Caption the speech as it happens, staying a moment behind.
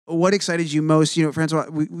what excited you most? You know, Francois,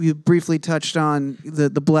 we briefly touched on the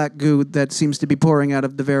black goo that seems to be pouring out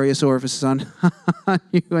of the various orifices on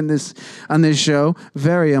you on this show.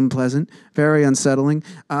 Very unpleasant, very unsettling.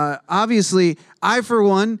 Obviously, I, for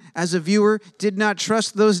one, as a viewer, did not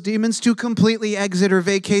trust those demons to completely exit or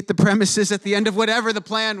vacate the premises at the end of whatever the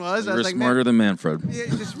plan was. You're I was like, smarter than Manfred. Yeah,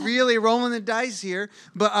 just really rolling the dice here.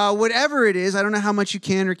 But whatever it is, I don't know how much you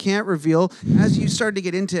can or can't reveal. As you started to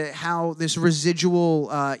get into how this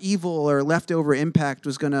residual evil or leftover impact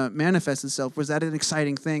was going to manifest itself, was that an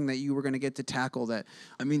exciting thing that you were going to get to tackle? That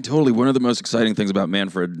I mean, totally. One of the most exciting things about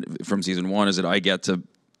Manfred from season 1 is that I get to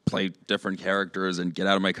play different characters and get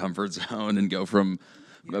out of my comfort zone and go from,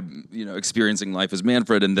 experiencing life as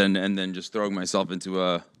Manfred and then just throwing myself into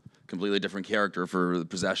a completely different character for the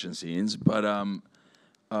possession scenes. But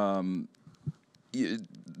the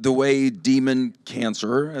way demon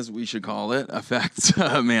cancer, as we should call it, affects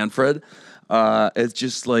Manfred, it's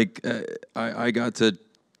just like I got to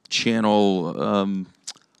channel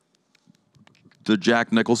the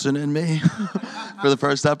Jack Nicholson in me for the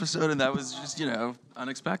first episode, and that was just,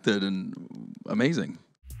 unexpected and amazing.